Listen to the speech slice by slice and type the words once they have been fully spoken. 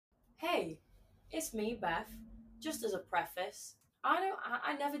it's me, Beth. Just as a preface,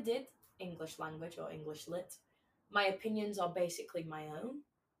 I never did English language or English lit. My opinions are basically my own.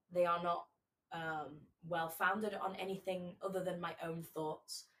 They are not well founded on anything other than my own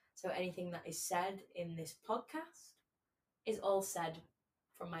thoughts. So anything that is said in this podcast is all said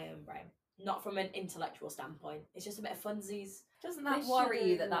from my own brain, not from an intellectual standpoint. It's just a bit of funsies. Doesn't that worry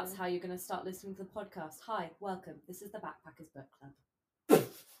you that that's how you're going to start listening to the podcast? Hi, welcome. This is the Backpackers Book Club.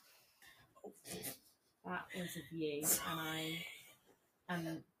 That was a view,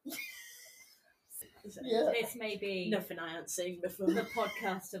 and it's maybe Nothing I hadn't seen before. the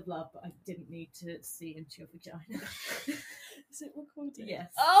podcast of love, but I didn't need to see into your vagina. Is it recording?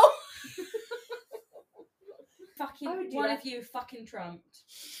 Yes. Oh! Fucking one of you fucking trumped.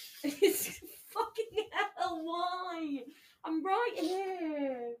 It's fucking hell, why? I'm right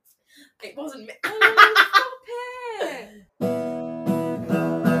here. It wasn't me. Oh, stop it.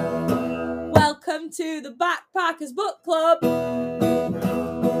 Welcome to the Backpackers Book Club,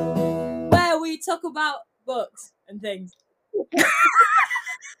 where we talk about books and things.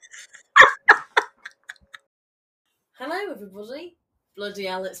 Hello, everybody. Bloody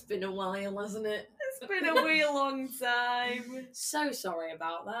hell, it's been a while, hasn't it? It's been a wee long time. So sorry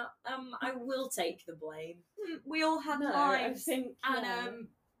about that. I will take the blame. We all had lives, and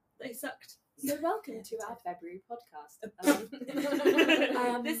they sucked. So welcome to our February podcast.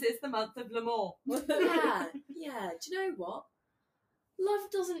 This is the month of L'Amour. Yeah. Do you know what?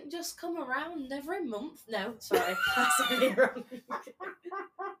 Love doesn't just come around every month. No, sorry, I said it wrong.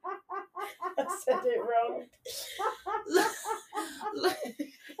 I said it wrong.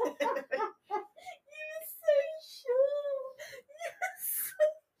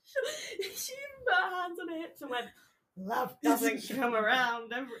 She put her hands on her hips and went, love doesn't come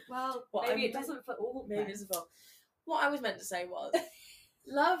around every... Well, maybe it doesn't for all. Maybe it's for... What I was meant to say was,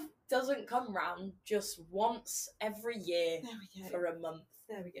 love doesn't come round just once every year for a month.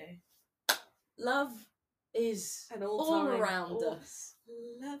 There we go. Love is all around us.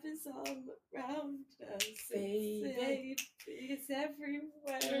 Love is all around us, baby. It's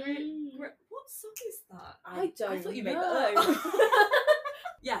everywhere. What song is that? I thought you made know. that up.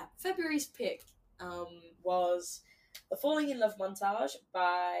 Yeah, February's pick was The Falling in Love Montage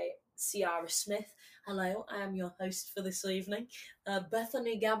by Ciara Smith. Hello, I am your host for this evening,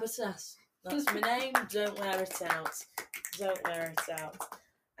 Bethany Gabatas. That's my name. Don't wear it out. Don't wear it out.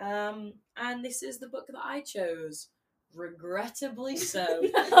 And this is the book that I chose. Regrettably so.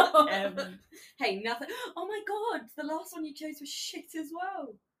 Hey, nothing. Oh my god, the last one you chose was shit as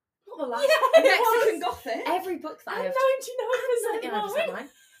well. Not the last. Yeah, Mexican Gothic. Every book that I have 99% mine.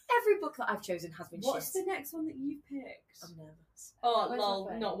 Every book that I've chosen has been What's shit. the next one that you've picked? I'm nervous. Oh, Where's lol,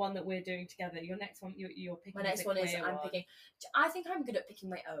 my phone? not one that we're doing together. Your next one, you're picking. My next one is I'm picking. I think I'm good at picking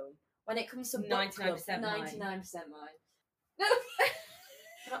my own. When it comes to book 99% club, 99% 99% mine.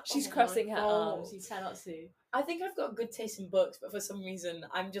 Oh She's my crossing her God. arms. You cannot see. I think I've got good taste in books, but for some reason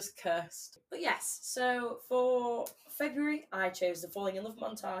I'm just cursed. But yes, so for February I chose The Falling in Love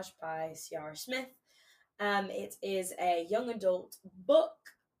Montage by Ciara Smith. It is a young adult book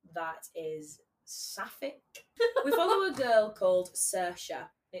that is sapphic. We follow a girl called Saoirse.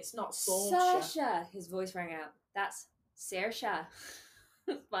 It's not Saoirse. Saoirse. His voice rang out. That's Saoirse.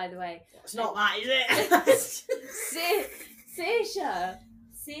 By the way. It's not that, is it? Saoirse.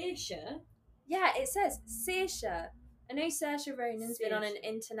 Saoirse. Yeah, it says Saoirse. I know Saoirse Ronan's been on an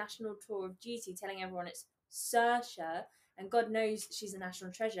international tour of duty telling everyone it's Saoirse, and God knows she's a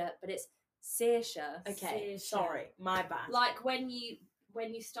national treasure, but it's Saoirse. Okay, Saoirse. sorry, my bad. Like when you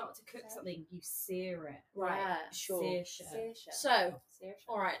start to cook something, you sear it. Right, Yeah. sure. Saoirse. So, Saoirse.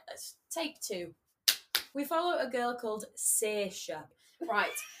 alright, let's take two. We follow a girl called Saoirse.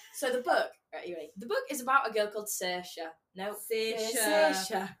 Right, so the book, right, you ready? The book is about a girl called Saoirse. No,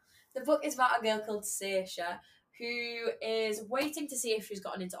 Saoirse. The book is about a girl called Saoirse who is waiting to see if she's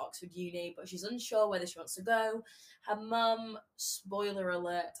gotten into Oxford Uni, but she's unsure whether she wants to go. Her mum, spoiler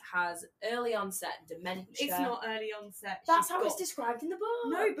alert, has early onset dementia. It's not early onset. That's how it's described in the book.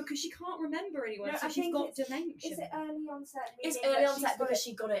 No, because she can't remember anyone, No, so I she's think got dementia. Is it early onset? It's meaning early that onset she's got because it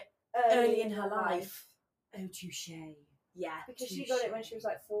she got it early in her life. Oh, touche. Yeah. Because she got it when she was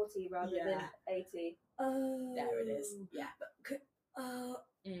like 40 rather than Yeah. 80. Oh. There it is. Yeah.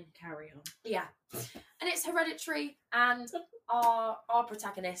 Carry on. Yeah. And it's hereditary, and our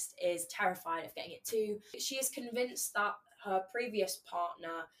protagonist is terrified of getting it too. She is convinced that her previous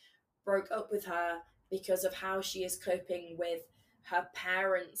partner broke up with her because of how she is coping with her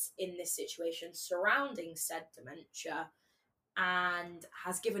parents in this situation surrounding said dementia, and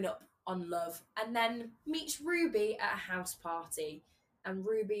has given up on love, and then meets Ruby at a house party And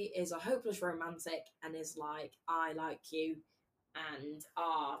Ruby is a hopeless romantic and is like, I like you. And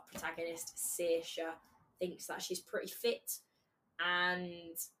our protagonist, Saoirse, thinks that she's pretty fit.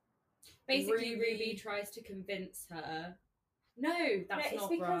 And basically, Ruby tries to convince her. No, that's it's not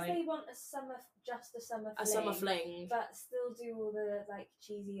because right. they want a summer fling, but still do all the like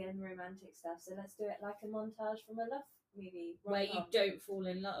cheesy and romantic stuff. So let's do it like a montage from a love movie where you don't fall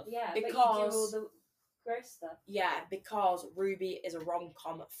in love. Yeah, because but you do all the gross stuff. Yeah, because Ruby is a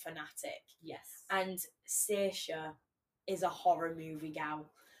rom-com fanatic. Yes. And Saoirse is a horror movie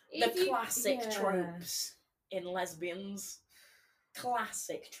gal. The classic tropes in lesbians.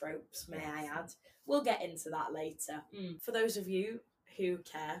 Classic tropes, may I add. We'll get into that later. For those of you who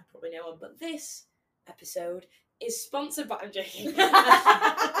care, probably know one, but this episode is sponsored by... I'm joking.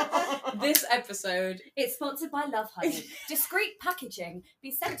 This episode... It's sponsored by Love Honey. Discreet packaging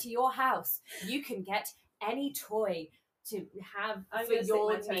be sent to your house. You can get any toy to have for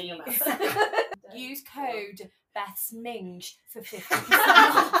your needs. Use code BethSminge for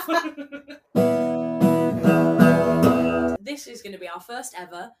 50% off. This is going to be our first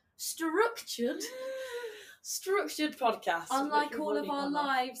ever structured podcast. Unlike all of our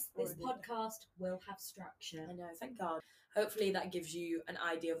lives, this podcast will have structure. I know, thank God. Hopefully that gives you an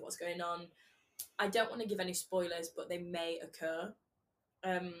idea of what's going on. I don't want to give any spoilers, but they may occur.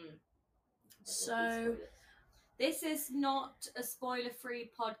 So this is not a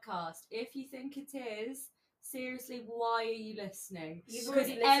spoiler-free podcast. If you think it is, seriously, why are you listening? You've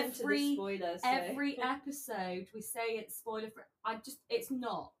already listened to the spoilers. Every episode we say it's spoiler-free. It's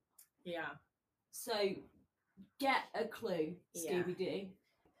not. Yeah. So get a clue, Scooby-Doo.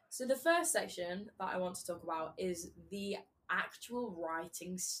 So the first section that I want to talk about is the actual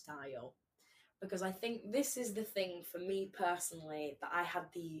writing style. Because I think this is the thing for me personally that I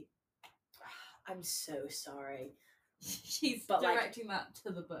had the... I'm so sorry. She's directing that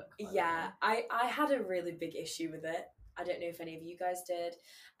to the book. Yeah, I had a really big issue with it. I don't know if any of you guys did.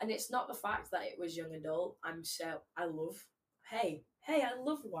 And it's not the fact that it was young adult. I love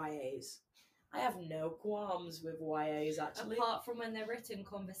YAs. I have no qualms with YAs, actually. Apart from when they're written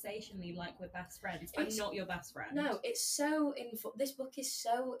conversationally, like we're best friends. I'm not your best friend. No, it's so... This book is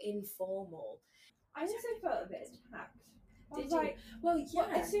so informal. I also felt a bit attacked. Did you? Well, yeah. Well,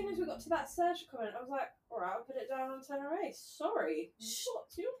 as soon as we got to that Saoirse comment, I was like, alright, I'll put it down on 10 or 8. Sorry.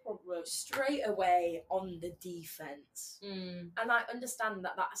 What's your problem? Straight away on the defence. Mm. And I understand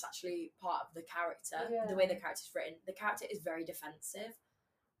that that's actually part of the character, the way the character's written. The character is very defensive.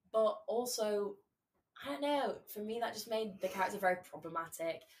 But also, I don't know, for me that just made the character very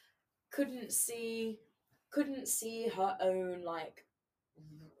problematic. Couldn't see her own, like,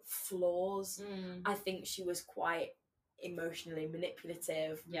 flaws. Mm. I think she was quite emotionally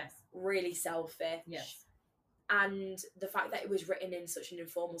manipulative. Yes. Really selfish. Yes. And the fact that it was written in such an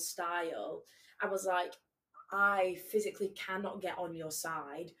informal style, I was like, I physically cannot get on your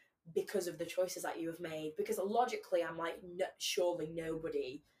side because of the choices that you have made. Because logically, I'm like, surely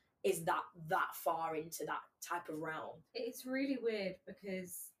nobody is that far into that type of realm. It's really weird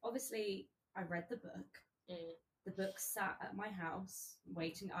because obviously I read the book. Mm. The book sat at my house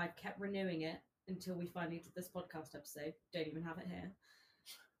waiting. I kept renewing it until we finally did this podcast episode. Don't even have it here.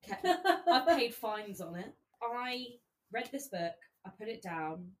 I paid fines on it. I read this book, I put it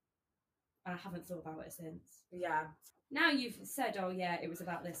down, and I haven't thought about it since. Yeah. Now you've said, oh yeah, it was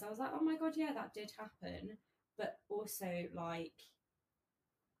about this. I was like, oh my God, yeah, that did happen. But also, like,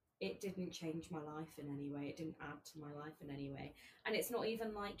 it didn't change my life in any way. It didn't add to my life in any way. And it's not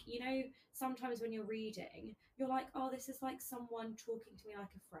even like, you know, sometimes when you're reading, you're like, oh, this is like someone talking to me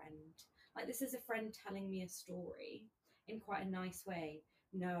like a friend. Like, this is a friend telling me a story in quite a nice way.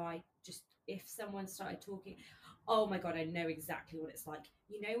 No, if someone started talking, oh my God, I know exactly what it's like.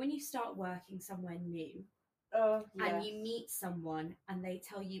 You know, when you start working somewhere new, and you meet someone and they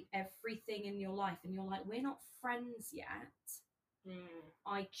tell you everything in your life and you're like, we're not friends yet.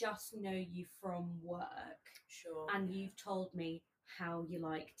 I just know you from work. Sure. And you've told me how you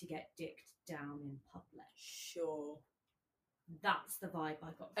like to get dicked down in public. Sure. That's the vibe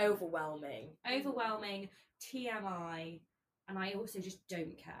I got. Overwhelming, TMI, and I also just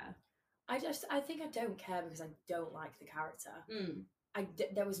don't care. I think I don't care because I don't like the character.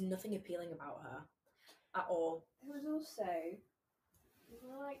 There was nothing appealing about her at all. It was also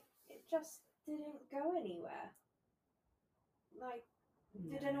like it just didn't go anywhere. Like,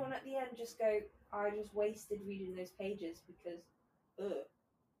 did anyone at the end just go, I just wasted reading those pages because look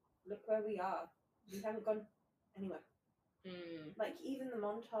where we are. We haven't gone anywhere. Like, even the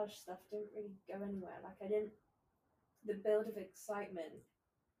montage stuff didn't really go anywhere. Like, the build of excitement,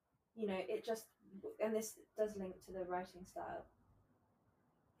 you know, it just, and this does link to the writing style,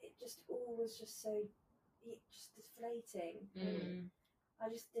 just all was just so just deflating. Mm. I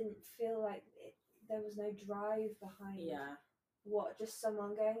just didn't feel like there was no drive behind Yeah. what, just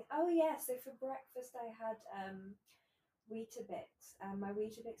someone going, oh yeah, so for breakfast I had Weetabix, and my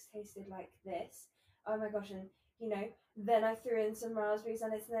Weetabix tasted like this. Oh my gosh, and you know, then I threw in some raspberries,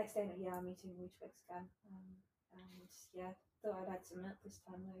 and it's the next day. Like, yeah, I'm eating Weetabix again. And yeah, thought I'd had some milk this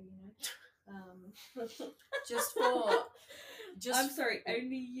time though, you know. I'm sorry,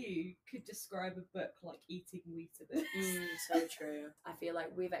 only you could describe a book like eating Weetabix. So true. I feel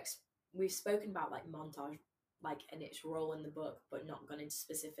like we've spoken about like Montage, like, and its role in the book, but not gone into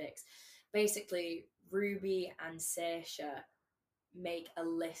specifics. Basically, Ruby and Saoirse make a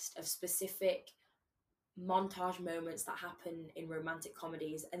list of specific Montage moments that happen in romantic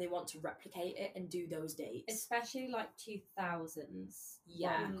comedies, and they want to replicate it and do those dates. Especially like 2000s.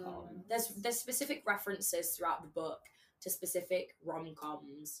 Yeah. rom-coms. There's specific references throughout the book to specific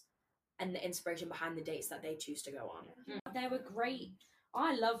rom-coms and the inspiration behind the dates that they choose to go on. They were great.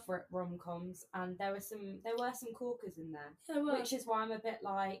 I love rom-coms, and there were some corkers in there, which is why I'm a bit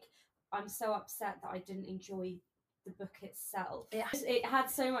like, I'm so upset that I didn't enjoy the book itself. It had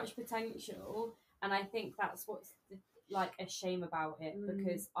so much potential, and I think that's what's like a shame about it,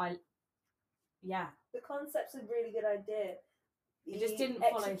 because the concept's a really good idea. It just didn't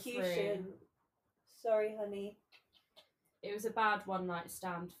follow through. Sorry, honey. It was a bad one-night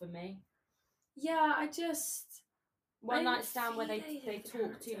stand for me. Yeah, I just One night stand where they the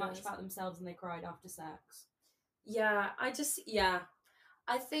talked too much characters. about themselves and they cried after sex. Yeah, I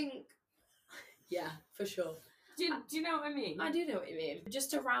think, yeah, for sure. Do you know what I mean? I do know what you mean.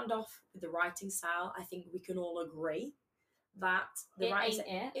 Just to round off with the writing style, I think we can all agree that the writing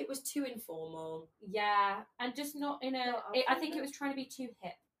it was too informal. Yeah, and just not in a. I think it was trying to be too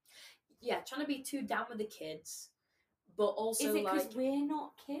hip. Yeah, trying to be too down with the kids, but also is it because like, we're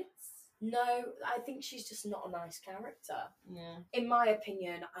not kids? No, I think she's just not a nice character. Yeah. In my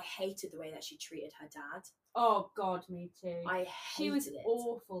opinion, I hated the way that she treated her dad. Oh God, me too. She was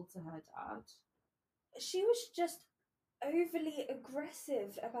awful to her dad. She was just overly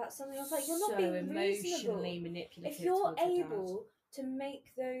aggressive about something. I was like, you're not so being emotionally reasonable. manipulative. If you're able to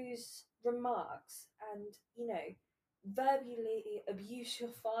make those remarks and, you know, verbally abuse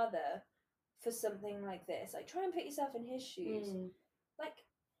your father for something like this, like, try and put yourself in his shoes. Like,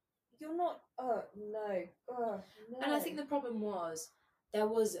 you're not. Oh no. And I think the problem was there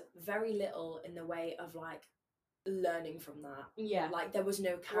was very little in the way of like learning from that. Yeah. Like there was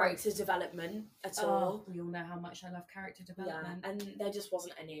no character development at all. We all know how much I love character development. Yeah, and there just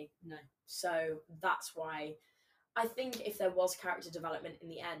wasn't any. No. So that's why I think if there was character development in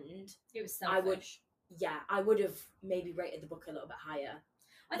the end, it was selfish. I would have maybe rated the book a little bit higher.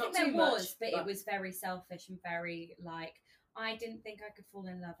 I think there was, but it was very selfish and very like, I didn't think I could fall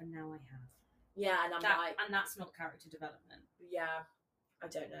in love and now I have. Yeah, and and that's not character development. Yeah, I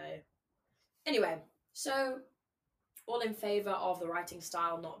don't know. Anyway, so all in favour of the writing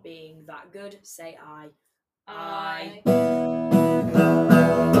style not being that good, say aye. Aye.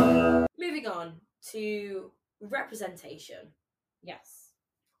 Moving on to representation. Yes.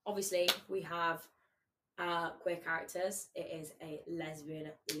 Obviously, we have queer characters. It is a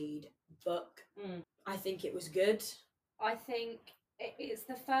lesbian lead book. I think it was good. I think it's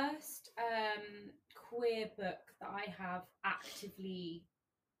the first queer book that I have actively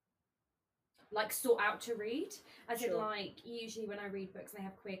like sought out to read. As in, like, usually when I read books and they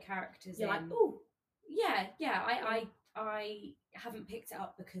have queer characters, you're like, oh, yeah. I haven't picked it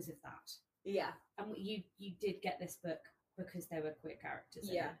up because of that. Yeah, and you did get this book because there were queer characters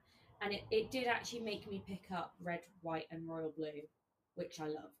in it. And it did actually make me pick up Red, White and Royal Blue, which I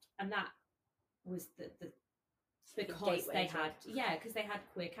loved, and that was the because they had because they had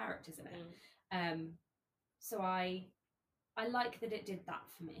queer characters in it. So I like that it did that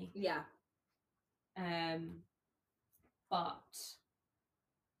for me. Yeah. But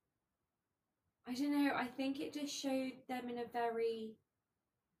I don't know, I think it just showed them in a very,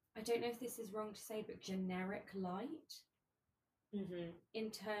 I don't know if this is wrong to say, but generic light.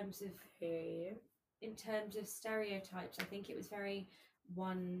 In terms of stereotypes. I think it was very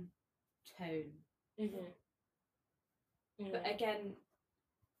one tone. But again,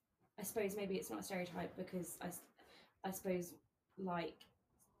 I suppose maybe it's not a stereotype because I suppose like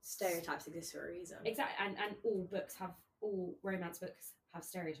stereotypes exist for a reason. Exactly, and all romance books have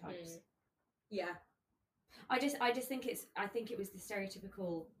stereotypes. Yeah. I just think it was the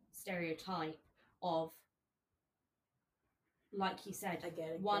stereotypical stereotype of, like you said,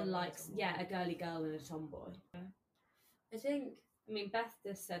 one likes a girly girl and a tomboy. I mean, Beth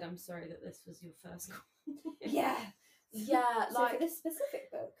just said, I'm sorry that this was your first call. Yeah. Yeah, so for this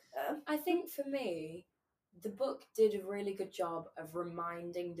specific book, I think for me, the book did a really good job of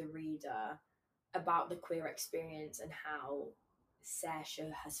reminding the reader about the queer experience and how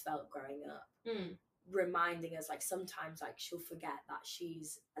Saoirse has felt growing up. Mm. Reminding us, like, sometimes, like, she'll forget that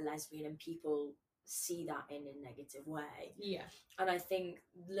she's a lesbian and people see that in a negative way. Yeah. And I think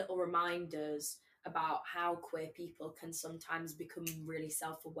little reminders about how queer people can sometimes become really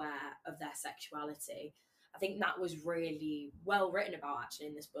self-aware of their sexuality. I think that was really well written about, actually,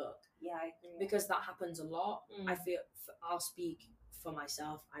 in this book. Yeah, I agree. Because that happens a lot. Mm. I feel, I'll speak for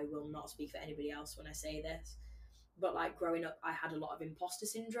myself. I will not speak for anybody else when I say this. But, like, growing up, I had a lot of imposter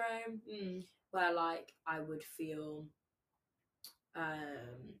syndrome, where, like, I would feel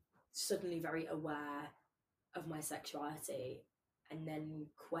suddenly very aware of my sexuality and then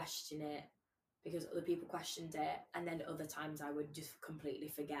question it because other people questioned it, and then other times I would just completely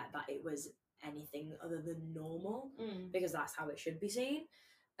forget that it was anything other than normal because that's how it should be seen.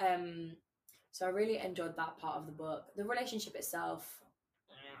 So I really enjoyed that part of the book. The relationship itself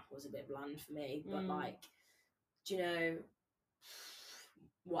was a bit bland for me, but like, do you know,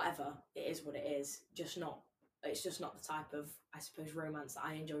 whatever, it is what it is. It's just not the type of, I suppose, romance that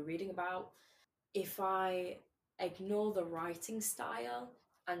I enjoy reading about. If I ignore the writing style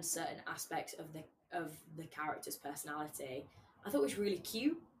and certain aspects of the character's personality, I thought it was really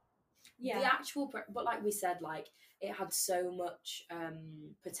cute. Yeah. The actual, but like we said, like, it had so much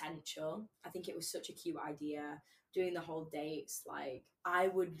potential. I think it was such a cute idea. Doing the whole dates, like, I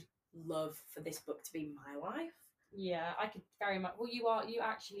would love for this book to be my life. Yeah, I could very much. Well, you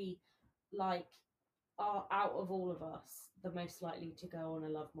actually, like, are out of all of us the most likely to go on a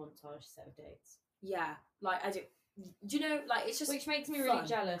love montage set of dates. Yeah, like, I do. Do you know, like, it's just, which makes me fun. really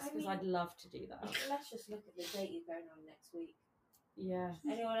jealous because I mean, I'd love to do that. Let's just look at the date you're going on next week. Yeah.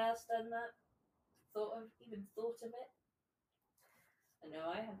 Anyone else done that? Even thought of it? No,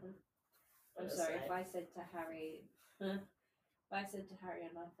 I haven't. I'm sorry if I said to Harry, on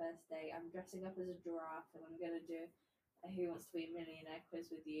our first date, I'm dressing up as a giraffe and I'm going to do a Who Wants to Be a Millionaire quiz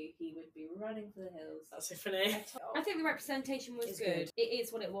with you, he would be running for the hills. That's so funny. I think the representation was It's good. good. It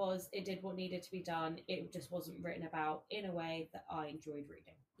is what it was. It did what needed to be done. It just wasn't written about in a way that I enjoyed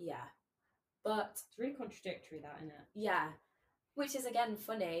reading. Yeah. But it's really contradictory, that, isn't it? Yeah. Which is, again,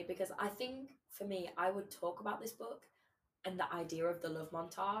 funny because I think, for me, I would talk about this book and the idea of the love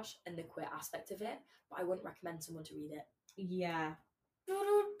montage and the queer aspect of it, but I wouldn't recommend someone to read it. Yeah.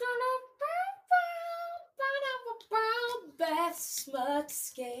 Beth's smut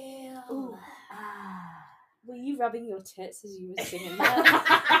scale. Ooh. Were you rubbing your tits as you were singing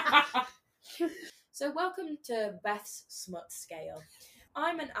that? So welcome to Beth's smut scale.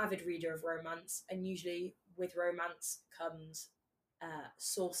 I'm an avid reader of romance, and usually with romance comes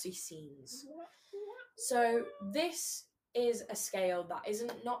saucy scenes. So this is a scale that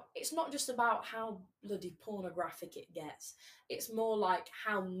it's not just about how bloody pornographic it gets. It's more like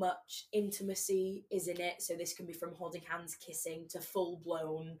how much intimacy is in it. So this can be from holding hands, kissing, to full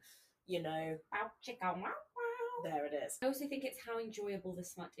blown, you know, Ow, chicka, wow, wow. There it is. I also think it's how enjoyable the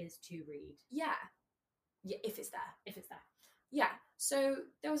smut is to read. Yeah. Yeah, if it's there. If it's there. Yeah. So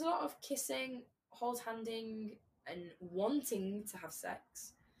there was a lot of kissing, hold-handing, and wanting to have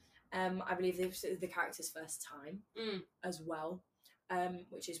sex. I believe this is the character's first time as well,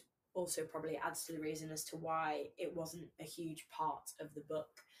 which is also probably adds to the reason as to why it wasn't a huge part of the book.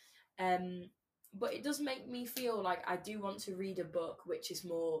 But it does make me feel like I do want to read a book which is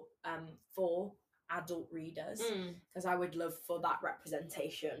more for adult readers, because I would love for that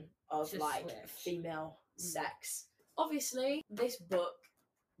representation of female sex. Obviously, this book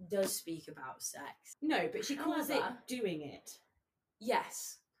does speak about sex. No, but she calls it doing it.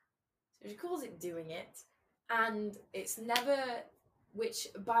 Yes. So she calls it doing it. And it's never, which,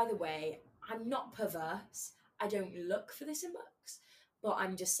 by the way, I'm not perverse. I don't look for this in books, but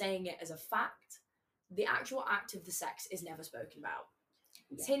I'm just saying it as a fact. The actual act of the sex is never spoken about.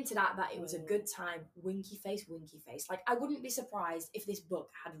 It's hinted at that it was a good time, winky face, winky face. Like, I wouldn't be surprised if this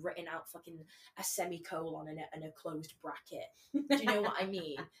book had written out fucking a semicolon in it and a closed bracket. Do you know what I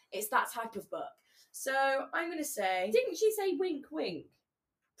mean? It's that type of book. So I'm going to say... Didn't she say wink, wink?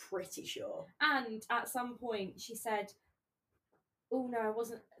 Pretty sure. And at some point she said, oh no, I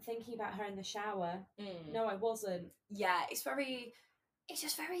wasn't thinking about her in the shower. No, I wasn't. Yeah, it's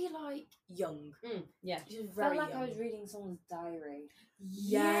just very, like, young. Yeah. It's just I very felt like young. I was reading someone's diary.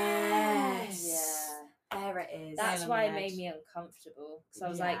 Yes. Yeah. There it is. That's why it made me uncomfortable. Because I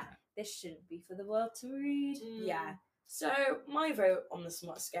was like, this shouldn't be for the world to read. Yeah. So my vote on the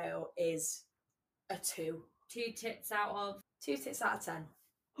smut scale is a 2. 2 tits out of... 2 tits out of 10.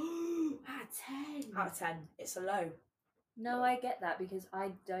 Out of 10. Out of 10. It's a low. No, I get that because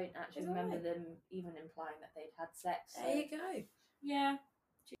I don't actually It's remember alright. them even implying that they'd had sex. So. There you go. Yeah.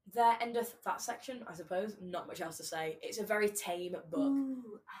 There endeth that section, I suppose. Not much else to say. It's a very tame book.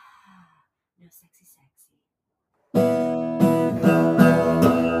 Ooh, no sexy.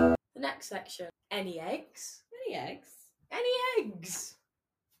 The next section. Any eggs? Any eggs? Any eggs?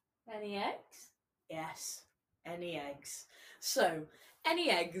 Any eggs? Yes. Any eggs. So, any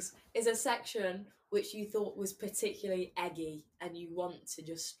eggs is a section which you thought was particularly eggy and you want to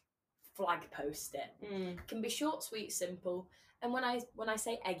just flag post it. Mm. Can be short, sweet, simple. And when I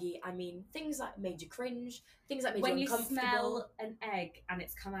say eggy, I mean things that made you cringe, things that made When you you uncomfortable. smell an egg and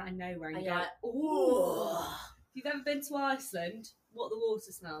it's come out of nowhere and And you you're go, like, ooh. ooh. If you've ever been to Iceland, what the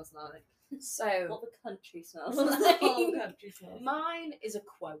water smells like. So, What the country smells What the like. whole country smells like. mine is a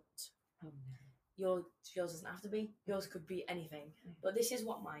quote. Oh, no. Yours doesn't have to be. Yours could be anything. But this is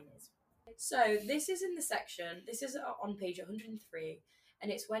what mine is. So this is in the section. This is on page 103,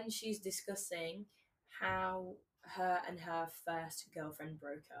 and it's when she's discussing how her and her first girlfriend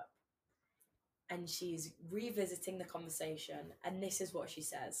broke up, and she's revisiting the conversation. And this is what she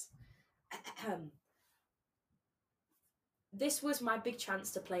says. This was my big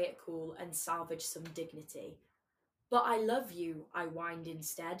chance to play it cool and salvage some dignity. But I love you, I whined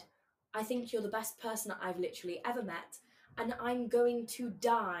instead. I think you're the best person that I've literally ever met, and I'm going to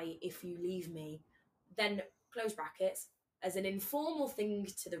die if you leave me. Then, close brackets, as an informal thing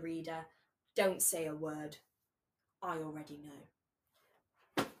to the reader, don't say a word. I already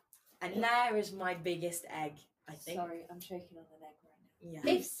know. And there is my biggest egg, I think. Sorry, I'm choking on an egg right now.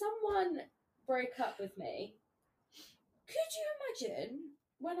 Yeah. If someone broke up with me, could you imagine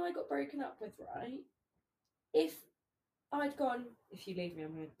when I got broken up with, right? If I'd gone, if you leave me,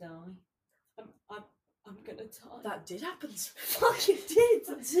 I'm going to die. I'm going to die. That did happen. fucking did.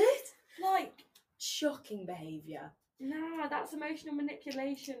 That did. Like, Shocking behaviour. nah, that's emotional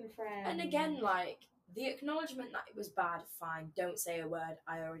manipulation, friend. And again, like, the acknowledgement that it was bad, fine, don't say a word,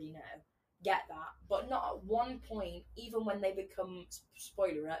 I already know. Get that. But not at one point, even when they become,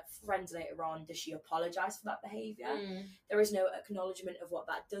 spoiler alert, friends later on, does she apologise for that behaviour? Mm, There is no acknowledgement of what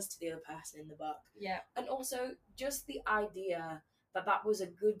that does to the other person in the book. yeah. And also, just the idea that that was a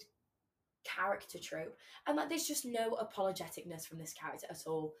good character trope, and that there's just no apologeticness from this character at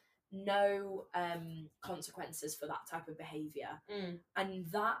all. No consequences for that type of behaviour. Mm. And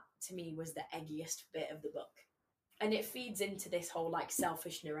that, to me, was the eggiest bit of the book. And it feeds into this whole, like,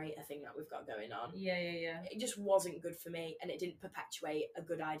 selfish narrator thing that we've got going on. Yeah. It just wasn't good for me, and it didn't perpetuate a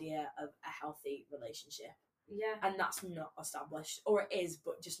good idea of a healthy relationship. Yeah. And that's not established, or it is,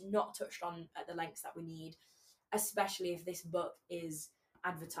 but just not touched on at the lengths that we need, especially if this book is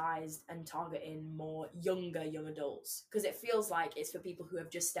advertised and targeting more younger young adults, because it feels like it's for people who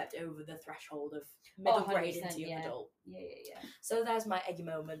have just stepped over the threshold of middle grade 100%, into young yeah. adult. Yeah. So there's my eggy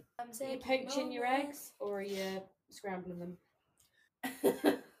moment. Are you poaching your eggs or are you scrambling them?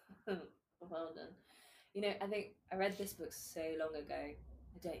 Well done. You know, I think I read this book so long ago,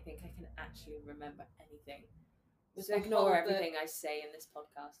 I don't think I can actually remember anything. Was So the ignore whole everything I say in this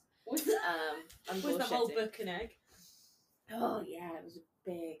podcast. Was I'm the whole bullshitting. book an egg? Oh yeah, it was a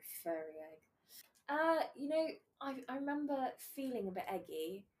big furry egg. You know, I remember feeling a bit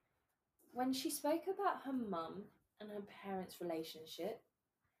eggy when she spoke about her mum and her parents' relationship.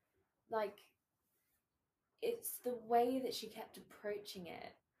 Like, it's the way that she kept approaching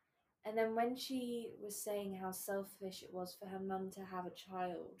it. And then when she was saying how selfish it was for her mum to have a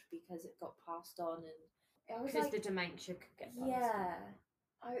child because it got passed on, and I was Because like, the dementia could get passed yeah.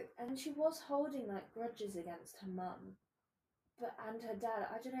 And she was holding like grudges against her mum, and her dad.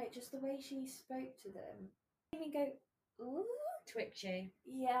 I don't know, just the way she spoke to them. I even go, ooh. twitchy.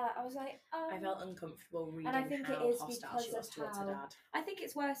 Yeah, I was like, I felt uncomfortable reading and I think how it is hostile because she was of towards her how- dad. I think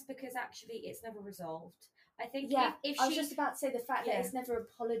it's worse because actually it's never resolved. I think yeah. if I she, was just about to say the fact Yeah. that it's never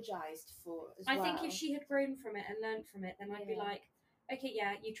apologised for. As I well. think if she had grown from it and learned from it, then I'd be Yeah. like, okay,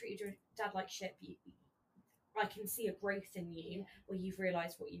 yeah, you treated your dad like shit, but I can see a growth in you Yeah. where you've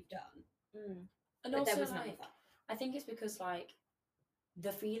realised what you've done. Mm. And But also, there was none like, of that. I think it's because, like,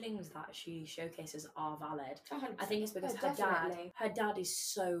 the feelings that she showcases are valid. 100%. I think it's because Oh, definitely. her dad is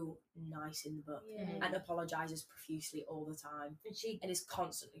so nice in the book Yeah. and apologises profusely all the time and she and is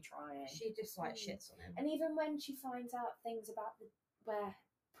constantly trying. just like Mm. shits on him. And even when she finds out things about where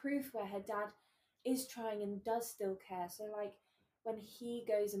her dad is trying and does still care. So like when he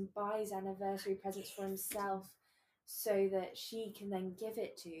goes and buys anniversary presents for himself so that she can then give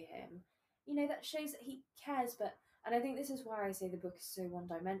it to him, you know, that shows that he cares. And I think this is why I say the book is so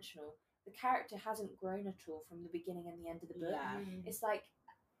one-dimensional. The character hasn't grown at all from the beginning and the end of the book. Yeah. It's like,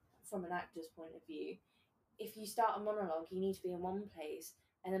 from an actor's point of view, if you start a monologue, you need to be in one place,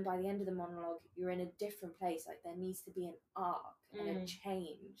 and then by the end of the monologue, you're in a different place. Like there needs to be an arc and a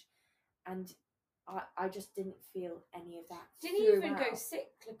change, and I just didn't feel any of that. Didn't even go throughout.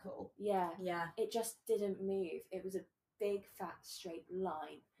 cyclical. Yeah, Yeah. it just didn't move. It was a big fat straight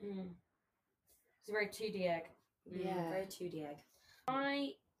line. It's a very 2D egg. Yeah, Very 2D egg.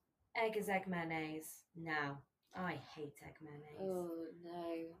 My egg is egg mayonnaise. No, I hate egg mayonnaise. Oh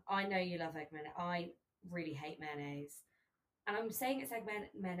no. I know you love egg mayonnaise. I really hate mayonnaise. And I'm saying it's egg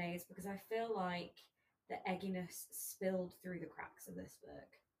mayonnaise because I feel like the egginess spilled through the cracks of this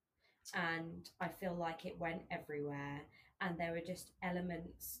book. And I feel like it went everywhere. And there were just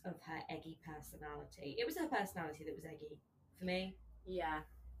elements of her eggy personality. It was her personality that was eggy for me. Yeah.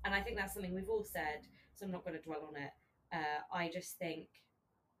 And I think that's something we've all said, so I'm not going to dwell on it. I just think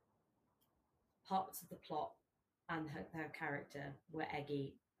parts of the plot and her character were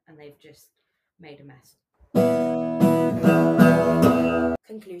eggy, and they've just made a mess.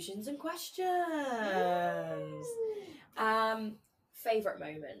 Conclusions and questions. Favorite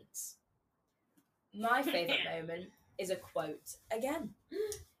moments. My favorite moment is a quote again.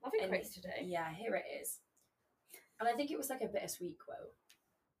 Loving quotes today. Yeah, here it is. And I think it was like a bittersweet quote.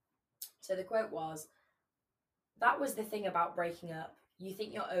 So the quote was, "That was the thing about breaking up. You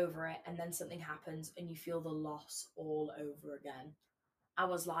think you're over it, and then something happens and you feel the loss all over again." I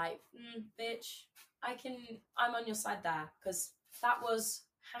was like, bitch, I'm on your side there, because that was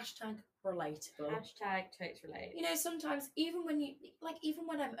 #relatable. #totes relate. You know, sometimes even when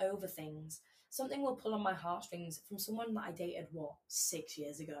I'm over things, something will pull on my heartstrings from someone that I dated 6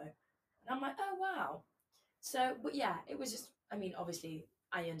 years ago, and I'm like, oh wow. So, but yeah, it was just, I mean, obviously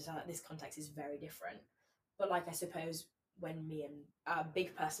I understand that this context is very different, but like I suppose when me and a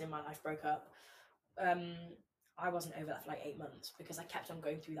big person in my life broke up, I wasn't over that for like 8 months because I kept on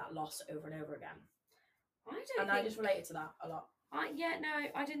going through that loss over and over again. I just related to that a lot. I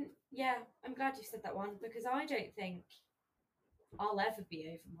didn't. Yeah, I'm glad you said that one, because I don't think I'll ever be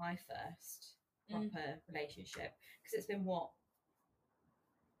over my first proper relationship, because it's been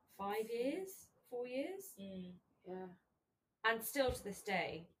 5 years, 4 years, Yeah. and still to this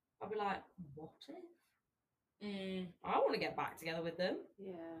day I'll be like, what if? I want to get back together with them.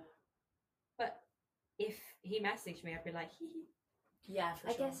 Yeah. But if he messaged me, I'd be like, hee hee. Yeah, for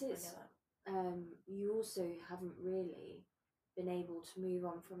I sure. guess it's you also haven't really been able to move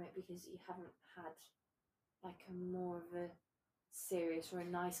on from it because you haven't had like a more of a serious or a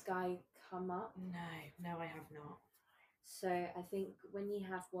nice guy come up. No, I have not. So I think when you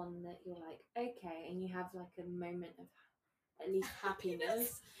have one that you're like, okay, and you have like a moment of at least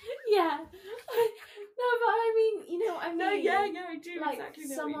happiness. Yeah. No, but I mean, you know what I mean? No, yeah, I do like exactly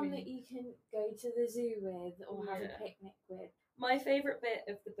know someone what you mean. that you can go to the zoo with or have a Yeah. picnic with. My favourite bit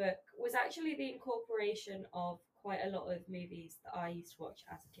of the book was actually the incorporation of quite a lot of movies that I used to watch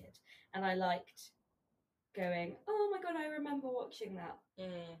as a kid. And I liked going, oh my god, I remember watching that.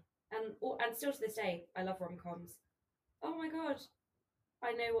 And still to this day, I love rom-coms. Oh my god,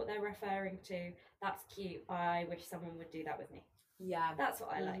 I know what they're referring to. That's cute. I wish someone would do that with me. Yeah. That's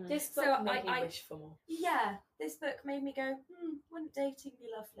what I like. This book made me wish for more. Yeah, this book made me go, wouldn't dating be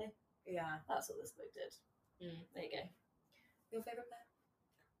lovely? Yeah. That's what this book did. There you go. Your favourite bit?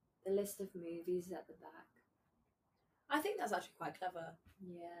 The list of movies at the back. I think that's actually quite clever.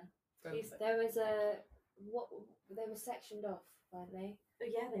 Yeah. From- There was they were sectioned off, weren't they? Oh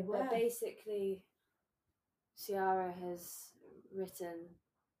yeah, they were. But basically, Ciara has written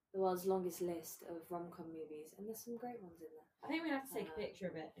the world's longest list of rom-com movies, and there's some great ones in there. I think we're going to have to take a picture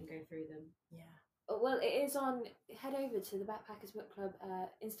of it and go through them. Yeah. Oh, well, it is on. Head over to the Backpackers Book Club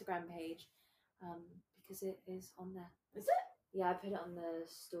Instagram page, because it is on there. Is it? Yeah, I put it on the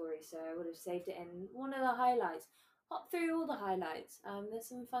story, so I would have saved it in one of the highlights. Hop through all the highlights. There's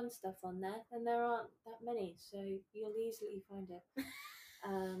some fun stuff on there, and there aren't that many, so you'll easily find it.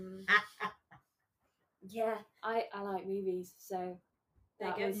 Yeah, I like movies, so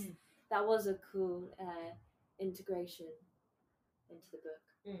that was a cool integration into the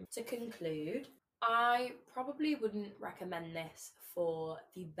book. To conclude, I probably wouldn't recommend this for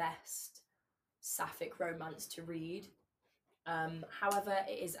the best sapphic romance to read. However,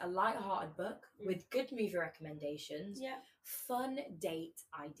 it is a light-hearted book with good movie recommendations. Yeah. Fun date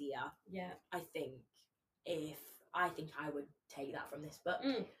idea. Yeah. I think I would take that from this book.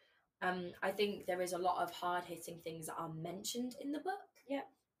 I think there is a lot of hard-hitting things that are mentioned in the book. Yeah.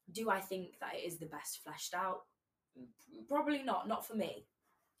 Do I think that it is the best fleshed out? Probably not for me,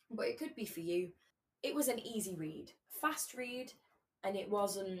 but it could be for you. It was an easy read, fast read, and it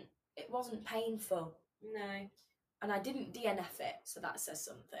wasn't painful. No. And I didn't DNF it, so that says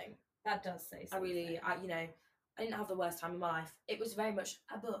something. That does say something. I didn't have the worst time of my life. It was very much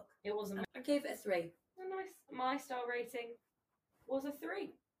a book. It wasn't I gave it a 3. nice. My star rating was a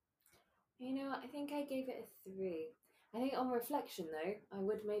 3. You know what? I think I gave it a 3. I think on reflection, though, I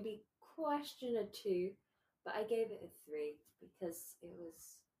would maybe question a 2, but I gave it a 3 because it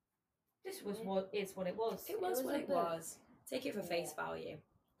was. This was what it was. It was was what a it book. was. Take it for face value.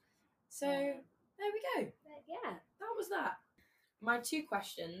 So Yeah. there we go. Yeah. That was that. My 2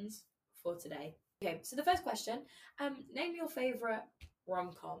 questions for today. Okay, so the first question, name your favourite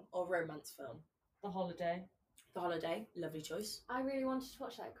rom-com or romance film. The Holiday. The Holiday, lovely choice. I really wanted to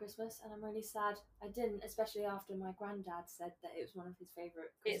watch that at Christmas, and I'm really sad I didn't, especially after my granddad said that it was one of his favourite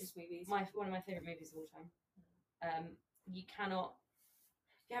Christmas movies. One of my favourite movies of all time. You cannot.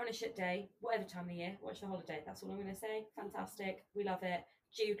 If you're having a shit day, whatever time of year, watch The Holiday. That's all I'm going to say. Fantastic. We love it.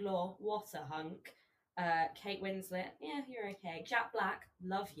 Jude Law, what a hunk. Kate Winslet, yeah, you're okay. Jack Black,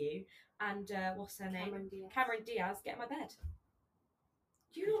 love you. And what's her name? Cameron Diaz, get in my bed.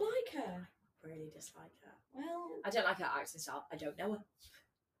 Do you not like her? Really dislike her. Well, I don't like her acting style. I don't know her.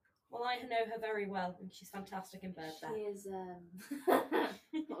 well, I know her very well, and she's fantastic in bed. She is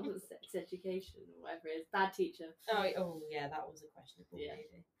what was sex education or whatever it is, bad teacher. Oh yeah, that was a questionable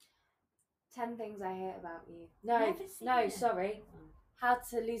movie. 10 things I hate about you. Never seen it. Sorry. How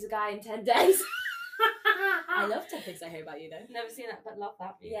to Lose a Guy in 10 Days. I love 10 Things I Hear About You though. Never seen that, but love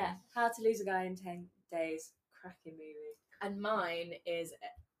that movie. Yeah, How to Lose a Guy in 10 Days. Cracking movie. And mine is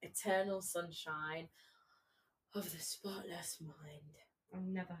Eternal Sunshine of the Spotless Mind. I've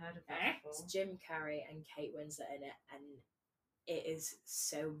never heard of that It's before. Jim Carrey and Kate Winslet in it, and it is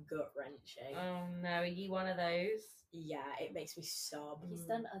so gut wrenching. Oh no, are you one of those? Yeah, it makes me sob. He's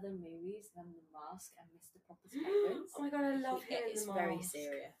done other movies than The Mask and Mr. Popper's Penguins. Oh my god, I love him. It's very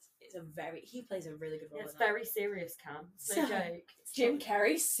serious. He plays a really good role. It's in that. very serious, Cam. It's no joke. Jim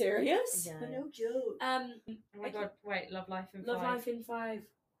Carrey, serious? Yeah. No joke. Oh my god, wait, Love Life in 5. Love Life in 5.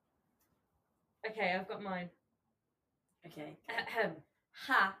 Okay, I've got mine. Okay. Ahem.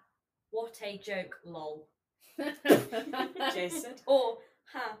 Ha, what a joke, lol. Jason. Or,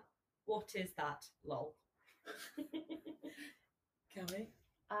 ha, what is that, lol. Can we?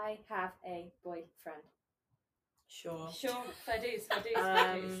 I have a boyfriend. Sure. Sure, fair dues.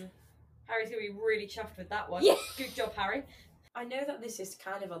 Harry's going to be really chuffed with that one. Yeah. Good job, Harry. I know that this is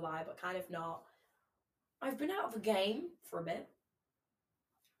kind of a lie, but kind of not. I've been out of the game for a bit.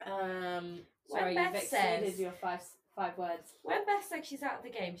 Sorry, Beth you've exceeded says- your five words. When Beth said she's out of the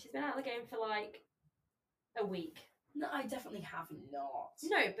game, she's been out of the game for like a week. No, I definitely have not.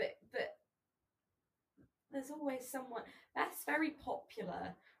 No, but there's always someone. Beth's very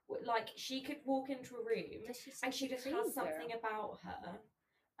popular. Like, she could walk into a room and she just has something about her,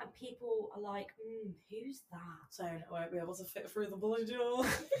 and people are like, who's that? So I won't be able to fit through the bullet door.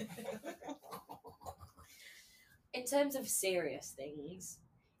 In terms of serious things,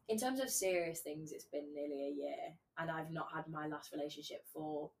 it's been nearly a year, and I've not had my last relationship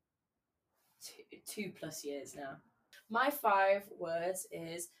for 2+ years now. My 5 words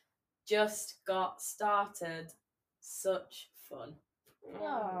is just got started. Such fun.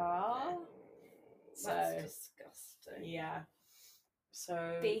 Aww. So That's disgusting. yeah.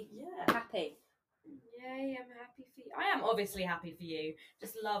 So Be yeah. happy. Yay, I'm happy for you. I am obviously happy for you.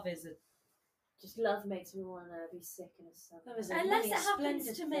 Just love is a... Just love makes me want to be sick in a sun. Love is a Unless really it happens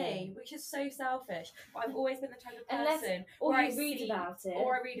splendid to me, thing. which is so selfish. But I've always been the type of Unless- person Or where you I read see, about it.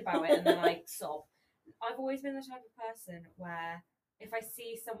 or I read about it and then I sob. I've always been the type of person where if I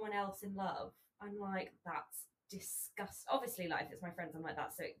see someone else in love, I'm like, that's disgusting. Obviously, like, if it's my friends, I'm like,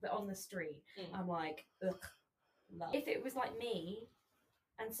 that's so... But on the street, I'm like, ugh, love. If it was like me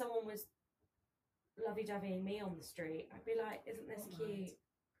and someone was lovey-doveying me on the street, I'd be like, isn't this Oh, cute? right.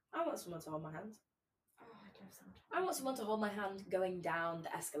 I want someone to hold my hand. Oh, I'd love someone. I want someone to hold my hand going down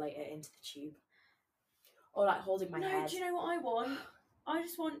the escalator into the tube. Or like holding my No, head. do you know what I want? I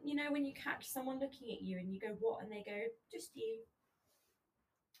just want, you know, when you catch someone looking at you and you go, what? And they go, just you.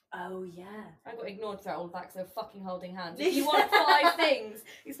 Oh yeah. I got ignored throughout all of that because they were fucking holding hands. If you want 5 things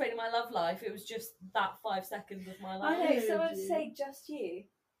explaining my love life, it was just that 5 seconds of my life. I know, so I'd say just you.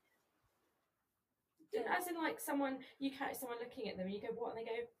 As in, like, someone, you catch someone looking at them and you go, what? And they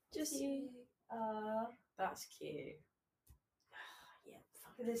go, Just you. That's cute. Yeah.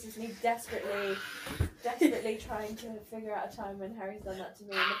 Fuck. This is me desperately trying to figure out a time when Harry's done that to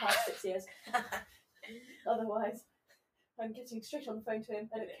me in the past 6 years. Otherwise, I'm getting straight on the phone to him.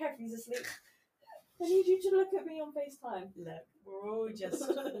 I don't care if he's asleep. I need you to look at me on FaceTime. Look, we're all just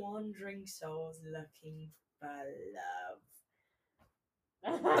wandering souls looking for love.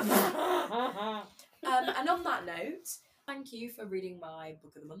 And on that note, Thank you for reading my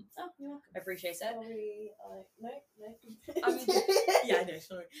book of the month. Oh, you're welcome. I appreciate it. Sorry, no. I mean, yeah, I know.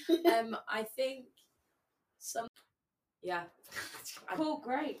 Sorry. I think some. Yeah. Cool,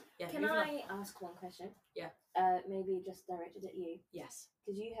 great. Yeah. Can moving on. I ask one question? Yeah. Maybe just directed at you, Yes.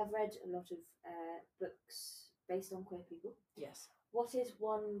 because you have read a lot of books based on queer people. Yes. What is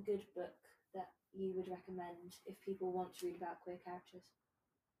one good book that you would recommend if people want to read about queer characters?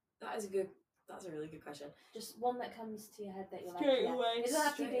 That's a really good question. Just one that comes to your head that you're Straight like, away, it doesn't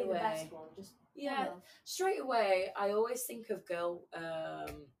have to be straight the best away. one. Just Yeah. one of. Straight away, I always think of Girl,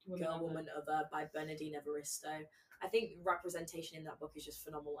 Woman, Woman, Other by Bernardine Evaristo. I think representation in that book is just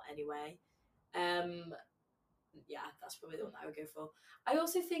phenomenal anyway. Yeah, that's probably the one that I would go for. I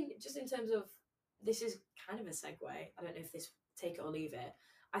also think, just in terms of, this is kind of a segue, I don't know if this take it or leave it,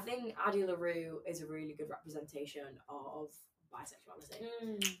 I think Addie LaRue is a really good representation of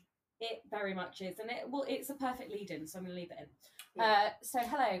bisexuality. It very much is, and it's a perfect lead-in, so I'm going to leave it in. Yeah. So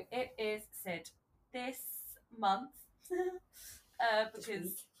hello, it is Sid. This month,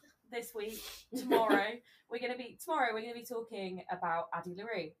 because this week, tomorrow we're going to be talking about Addie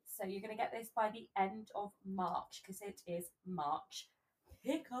LaRue. So you're going to get this by the end of March, because it is March.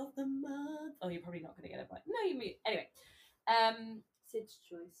 Pick of the month. Oh, you're probably not going to get it by. No, you mean anyway. Sid's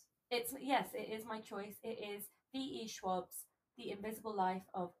choice. It is my choice. It is V.E. Schwab's The Invisible Life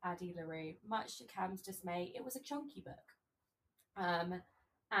of Addie LaRue. Much to Cam's dismay, it was a chunky book.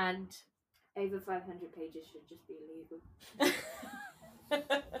 And Over 500 pages should just be illegal.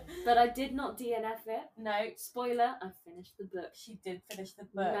 But I did not DNF it. No, Spoiler, I finished the book. she did finish the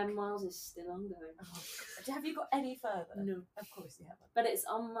book. Memoirs is still ongoing. Oh, have you got any further? No. Of course you haven't. But it's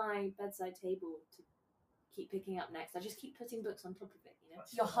on my bedside table to keep picking up next. I just keep putting books on top of it, you know?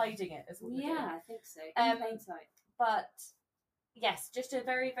 You're hiding it as well. Yeah, I think so. In plain sight. But yes, just a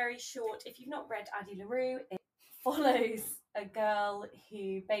very, very short, if you've not read Addie LaRue, it follows a girl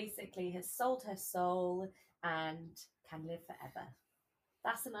who basically has sold her soul and can live forever.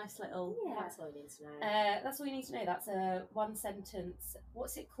 That's a nice little... Yeah. That's all you need to know. That's all you need to know. That's a one sentence...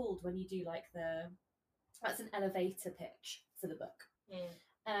 What's it called when you do like the... That's an elevator pitch for the book.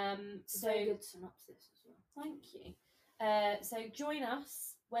 It's a very good synopsis as well. Thank you. So join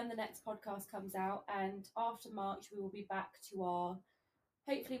us when the next podcast comes out, and after March we will be back to our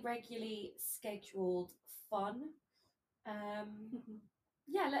hopefully regularly scheduled fun.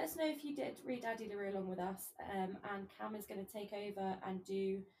 Yeah, let us know if you did read Addie LaRue along with us, and Cam is going to take over and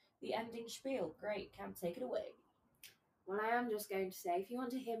do the ending spiel. Great, Cam, take it away. Well, I am just going to say, if you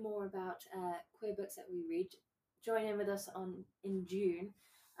want to hear more about queer books that we read, join in with us in June,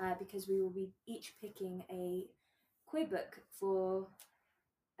 because we will be each picking a queer book for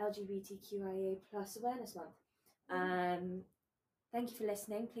LGBTQIA+ Awareness Month. Thank you for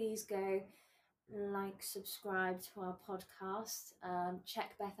listening. Please go subscribe to our podcast.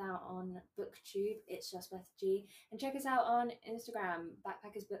 Check Beth out on BookTube. It's just Beth G. And check us out on Instagram,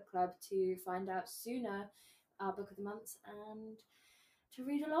 Backpackers Book Club, to find out sooner our book of the month and to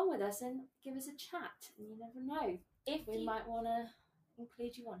read along with us and give us a chat. And you never know, if we might want to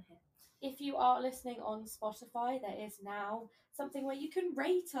include you on here. If you are listening on Spotify, there is now something where you can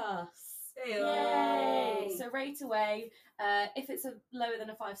rate us. Yay! So rate away. If it's lower than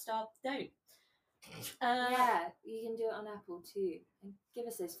a 5-star, don't. Yeah, you can do it on Apple too. And give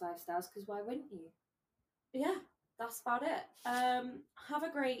us those 5 stars, because why wouldn't you? Yeah, that's about it. Have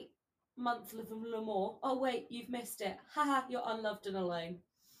a great month of l'amour. Oh wait, you've missed it. Haha, you're unloved and alone.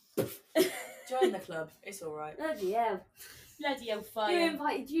 Join the club. It's all right. Bloody hell. Bloody hell Who fire.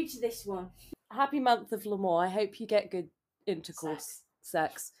 invited you to this one? Happy month of l'amour. I hope you get good intercourse.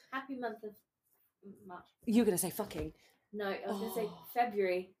 Sex. Happy month of March. You're going to say fucking. No, I was going to say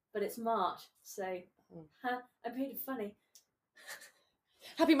February, but it's March, so I made it funny.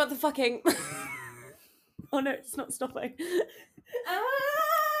 Happy month of fucking. Oh no, it's not stopping.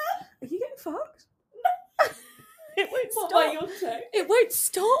 Are you getting fucked? It won't stop. By your toe? It won't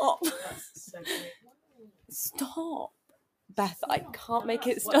stop. That's so cute. Stop. Beth, I can't make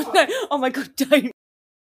it stop. No. Oh my god, don't.